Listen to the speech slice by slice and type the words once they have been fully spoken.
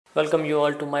Welcome you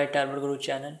all to my Tablet Guru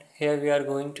channel. Here we are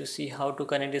going to see how to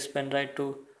connect this pen drive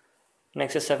to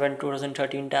Nexus 7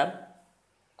 2013 tab.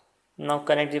 Now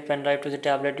connect the pen drive to the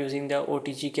tablet using the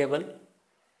OTG cable.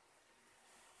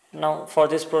 Now for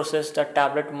this process the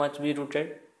tablet must be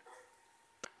rooted.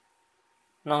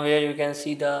 Now here you can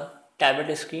see the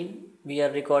tablet screen. We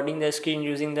are recording the screen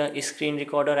using the screen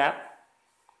recorder app.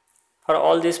 For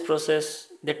all this process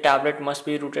the tablet must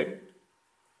be rooted.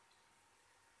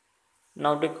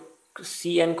 Now to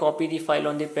see and copy the file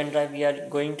on the pen drive we are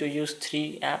going to use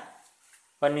three apps.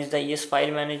 One is the ES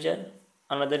file manager,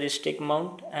 another is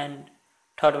StickMount, and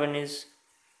third one is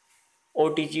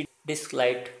OTG Disk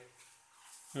Lite.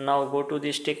 Now go to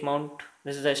the StickMount.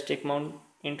 This is the StickMount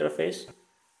interface.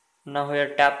 Now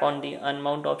here tap on the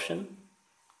unmount option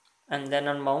and then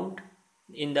unmount.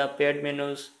 In the paired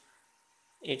menus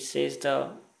it says the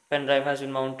pen drive has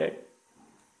been mounted.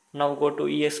 Now go to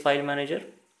ES file manager.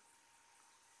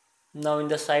 Now in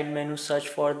the side menu search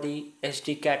for the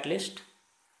SD catalyst.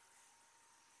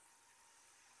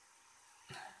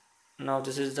 Now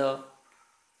these are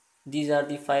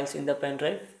the files in the pen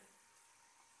drive.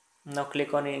 Now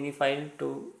click on any file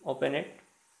to open it.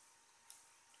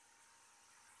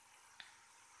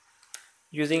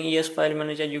 Using ES file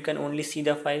manager you can only see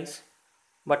the files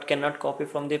but cannot copy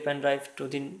from the pen drive to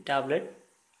the tablet.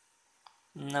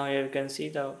 Now here you can see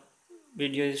the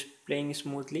video is playing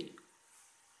smoothly.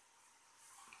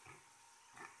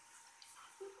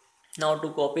 Now to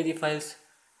copy the files,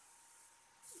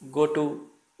 go to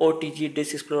OTG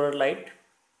Disk Explorer Lite.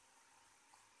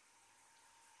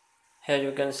 Here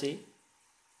you can see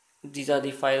these are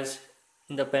the files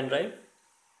in the pen drive.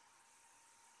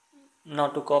 Now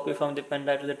to copy from the pen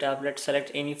drive to the tablet,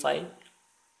 select any file.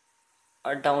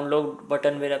 A download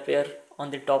button will appear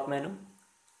on the top menu.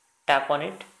 Tap on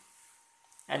it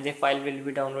and the file will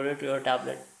be downloaded to your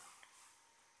tablet.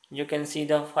 You can see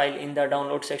the file in the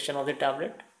download section of the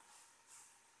tablet.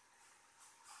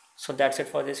 So that's it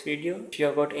for this video. If you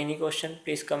have got any question,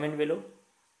 please comment below.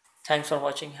 Thanks for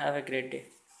watching. Have a great day.